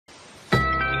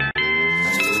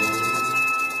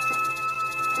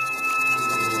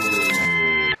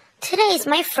Today's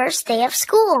my first day of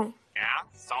school. Yeah?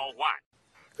 So what?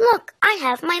 Look, I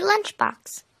have my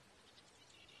lunchbox.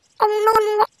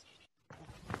 Oh,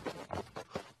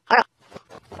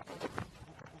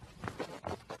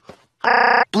 no.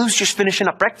 Blue's just finishing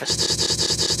up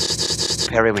breakfast.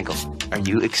 Periwinkle, are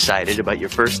you excited about your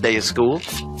first day of school?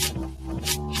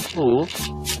 Ooh.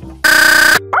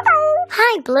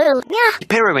 Hi, Blue. Yeah.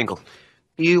 Periwinkle,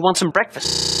 you want some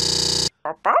breakfast?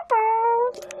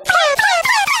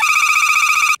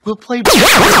 We'll play.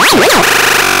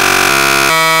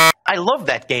 I love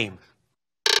that game.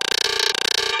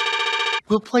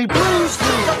 We'll play Blue's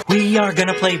Clues. We are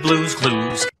gonna play Blue's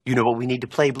Clues. You know what we need to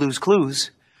play Blue's Clues?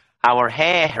 Our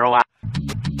hero.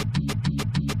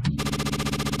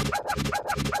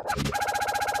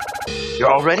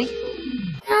 You're all ready?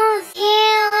 Oh,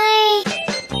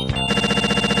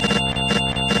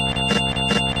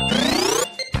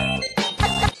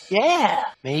 Yeah.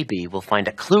 Maybe we'll find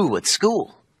a clue at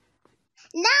school.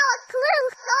 Now a clue,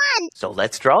 son. So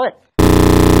let's draw it.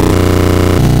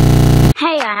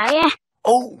 Hey, are ya?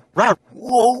 Oh, right.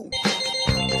 Whoa.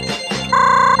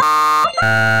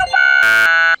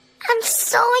 I'm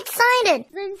so excited.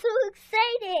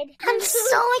 I'm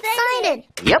so excited.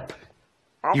 Yep.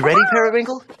 You ready,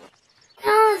 Periwinkle?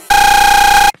 Oh,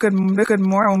 Good morning,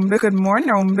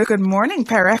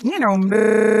 Parrot.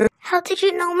 how did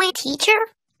you know my teacher?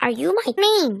 Are you my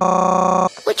name?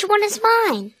 Which one is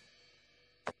mine?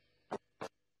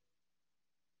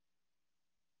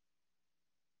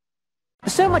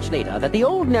 So much later that the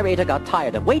old narrator got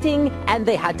tired of waiting and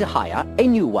they had to hire a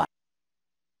new one.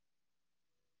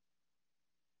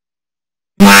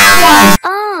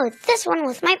 Oh, this one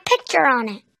with my picture on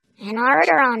it. And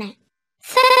order on it.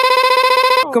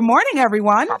 Good morning,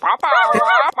 everyone.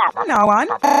 No one.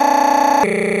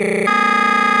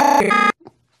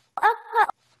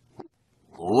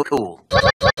 Oh, cool.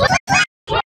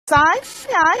 Side.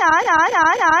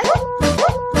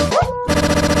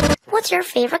 What's your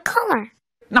favorite color?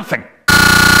 Nothing.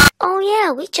 Oh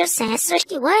yeah, we just answered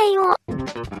you.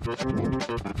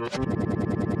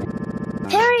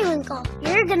 Periwinkle,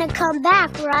 you're gonna come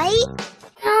back, right?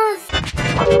 Oh.